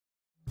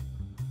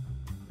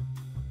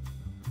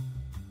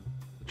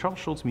Charles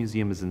Schulz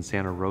Museum is in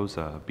Santa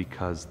Rosa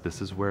because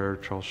this is where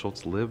Charles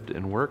Schulz lived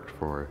and worked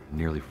for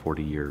nearly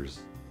 40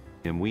 years.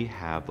 And we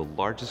have the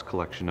largest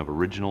collection of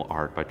original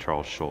art by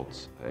Charles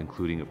Schulz,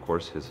 including, of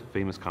course, his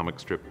famous comic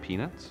strip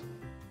Peanuts.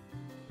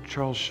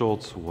 Charles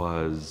Schulz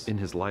was, in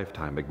his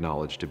lifetime,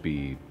 acknowledged to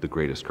be the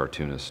greatest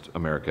cartoonist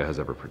America has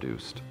ever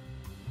produced.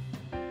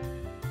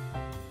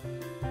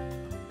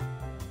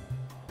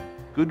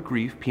 Good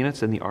Grief,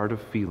 Peanuts and the Art of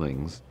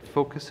Feelings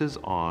focuses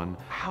on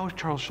how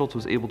Charles Schulz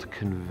was able to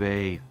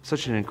convey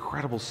such an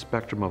incredible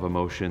spectrum of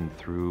emotion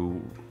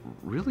through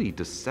really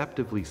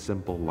deceptively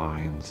simple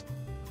lines.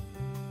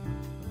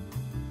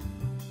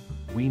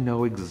 We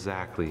know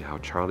exactly how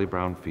Charlie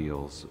Brown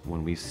feels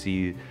when we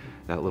see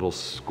that little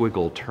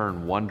squiggle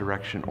turn one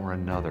direction or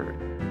another.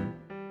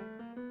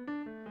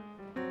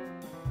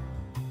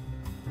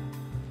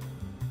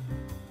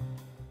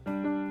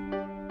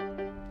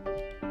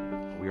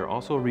 We are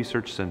also a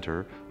research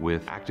center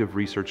with active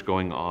research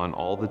going on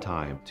all the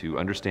time to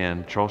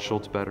understand Charles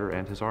Schulz better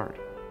and his art.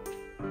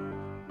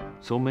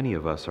 So many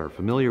of us are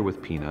familiar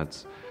with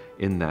Peanuts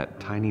in that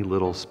tiny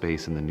little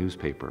space in the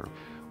newspaper.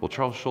 Well,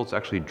 Charles Schulz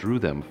actually drew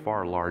them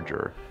far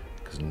larger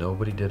because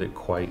nobody did it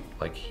quite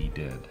like he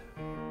did.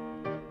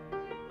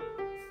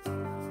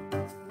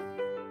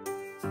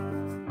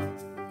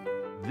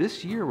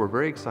 This year, we're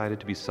very excited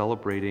to be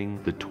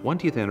celebrating the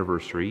 20th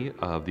anniversary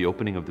of the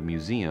opening of the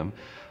museum,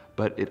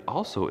 but it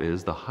also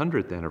is the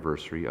 100th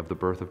anniversary of the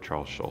birth of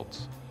Charles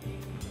Schulz.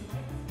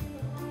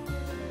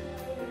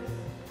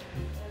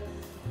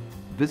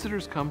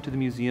 Visitors come to the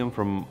museum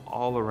from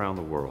all around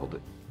the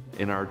world.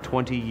 In our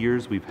 20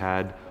 years, we've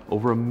had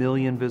over 1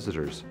 million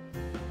visitors.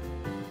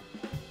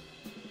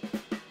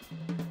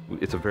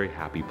 It's a very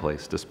happy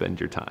place to spend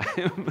your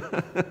time.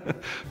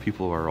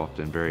 People are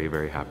often very,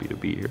 very happy to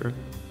be here.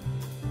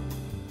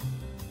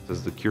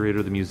 As the curator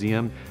of the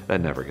museum,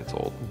 that never gets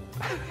old.